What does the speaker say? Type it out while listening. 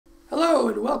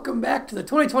Hello and welcome back to the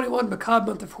 2021 Macabre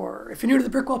Month of Horror. If you're new to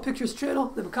the Brickwall Pictures channel,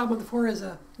 the Macabre Month of Horror is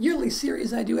a yearly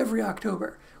series I do every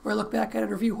October, where I look back at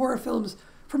and review horror films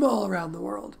from all around the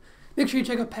world. Make sure you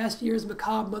check out past year's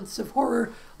Macabre Months of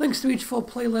Horror. Links to each full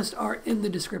playlist are in the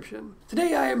description.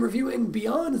 Today I am reviewing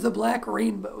Beyond the Black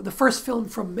Rainbow, the first film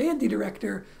from Mandy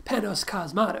director Panos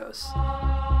Cosmatos.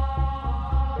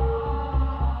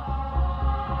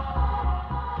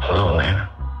 Hello, Lana.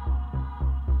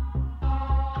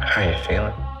 How are you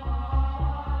feeling?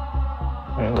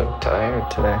 You look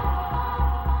tired today.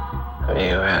 Have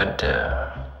you had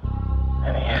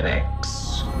any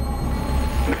headaches?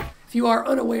 If you are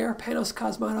unaware, Panos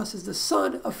Cosmatos is the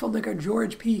son of filmmaker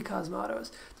George P.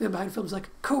 Cosmatos, the man behind films like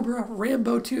Cobra,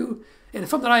 Rambo 2, and a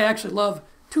film that I actually love,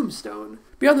 Tombstone.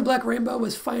 Beyond the Black Rainbow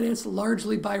was financed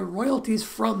largely by royalties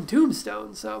from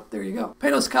Tombstone, so there you go.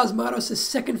 Panos Cosmatos'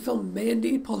 second film,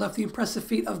 Mandy, pulled off the impressive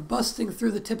feat of busting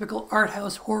through the typical art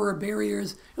house horror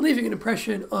barriers and leaving an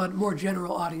impression on more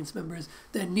general audience members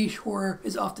than niche horror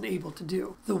is often able to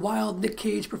do. The wild Nick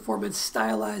Cage performance,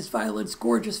 stylized violence,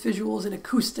 gorgeous visuals, and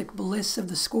acoustic bliss of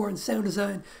the score and sound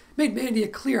design made Mandy a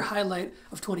clear highlight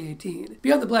of 2018.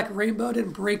 Beyond the Black Rainbow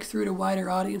didn't break through to wider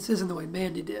audiences in the way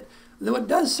Mandy did, though it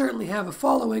does certainly have a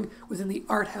following within the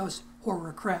art house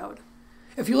horror crowd.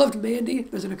 If you loved Mandy,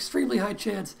 there's an extremely high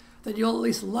chance that you'll at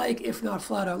least like, if not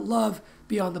flat out love,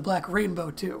 Beyond the Black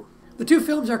Rainbow too. The two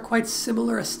films are quite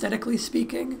similar aesthetically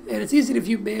speaking, and it's easy to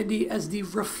view Mandy as the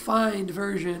refined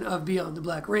version of Beyond the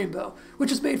Black Rainbow,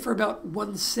 which is made for about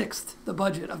 1/6 the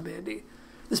budget of Mandy.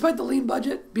 Despite the lean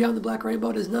budget, Beyond the Black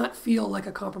Rainbow does not feel like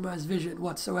a compromised vision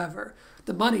whatsoever.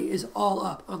 The money is all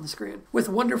up on the screen, with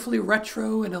wonderfully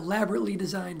retro and elaborately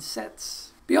designed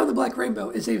sets. Beyond the Black Rainbow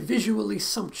is a visually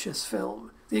sumptuous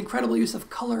film. The incredible use of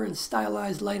color and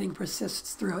stylized lighting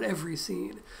persists throughout every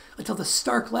scene, until the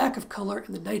stark lack of color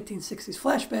in the 1960s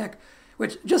flashback,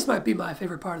 which just might be my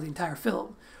favorite part of the entire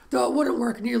film, though it wouldn't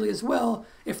work nearly as well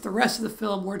if the rest of the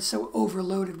film weren't so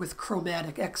overloaded with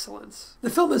chromatic excellence. The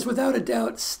film is without a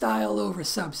doubt style over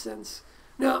substance.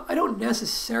 Now, I don't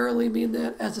necessarily mean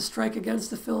that as a strike against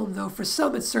the film, though for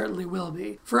some it certainly will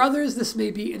be. For others, this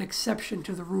may be an exception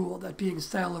to the rule that being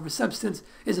style over substance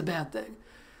is a bad thing.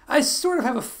 I sort of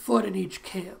have a foot in each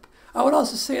camp. I would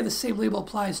also say the same label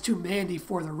applies to Mandy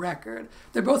for the record.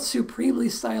 They're both supremely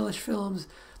stylish films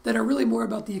that are really more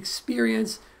about the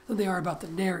experience than they are about the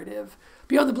narrative.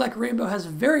 Beyond the Black Rainbow has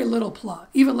very little plot,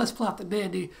 even less plot than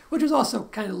Mandy, which is also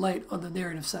kind of light on the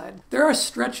narrative side. There are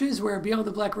stretches where Beyond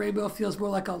the Black Rainbow feels more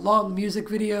like a long music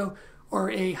video or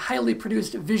a highly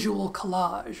produced visual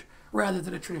collage rather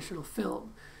than a traditional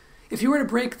film. If you were to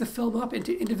break the film up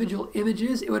into individual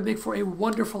images, it would make for a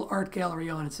wonderful art gallery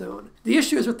on its own. The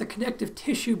issue is with the connective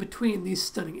tissue between these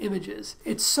stunning images.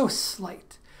 It's so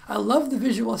slight. I love the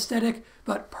visual aesthetic,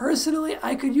 but personally,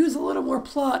 I could use a little more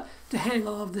plot to hang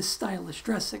all of this stylish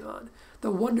dressing on.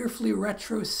 The wonderfully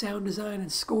retro sound design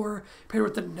and score, paired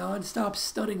with the non-stop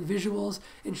stunning visuals,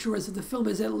 ensures that the film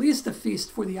is at least a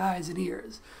feast for the eyes and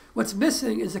ears. What's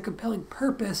missing is a compelling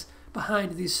purpose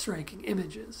behind these striking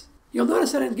images. You'll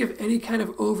notice I didn't give any kind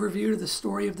of overview to the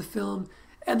story of the film,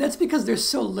 and that's because there's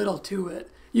so little to it.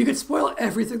 You could spoil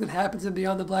everything that happens in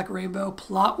Beyond the Black Rainbow,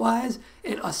 plot-wise,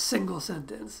 in a single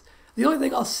sentence. The only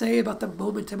thing I'll say about the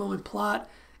moment-to-moment plot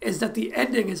is that the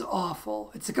ending is awful.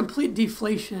 It's a complete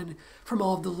deflation from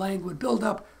all of the languid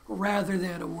build-up rather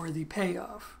than a worthy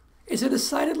payoff. It's a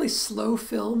decidedly slow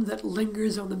film that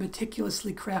lingers on the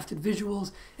meticulously crafted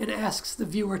visuals and asks the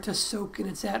viewer to soak in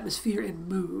its atmosphere and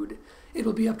mood. It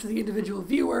will be up to the individual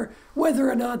viewer whether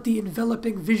or not the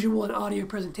enveloping visual and audio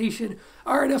presentation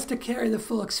are enough to carry the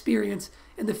full experience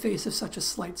in the face of such a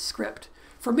slight script.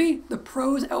 For me, the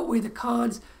pros outweigh the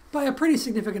cons by a pretty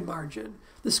significant margin.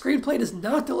 The screenplay does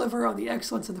not deliver on the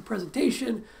excellence of the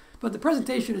presentation, but the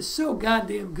presentation is so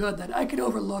goddamn good that I can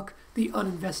overlook the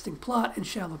uninvesting plot and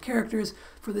shallow characters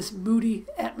for this moody,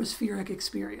 atmospheric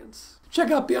experience. Check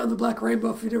out Beyond the Black Rainbow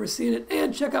if you've never seen it,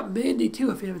 and check out Mandy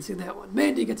too if you haven't seen that one.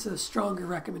 Mandy gets a stronger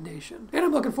recommendation. And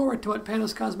I'm looking forward to what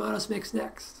Panos Cosmatos makes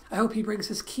next. I hope he brings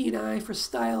his keen eye for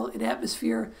style and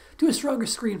atmosphere to a stronger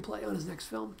screenplay on his next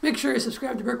film. Make sure you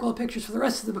subscribe to Brickwall Pictures for the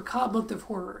rest of the Macabre Month of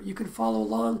Horror. You can follow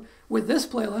along with this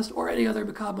playlist or any other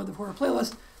Macabre Month of Horror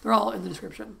playlist. They're all in the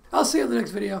description. I'll see you in the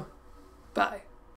next video. Bye.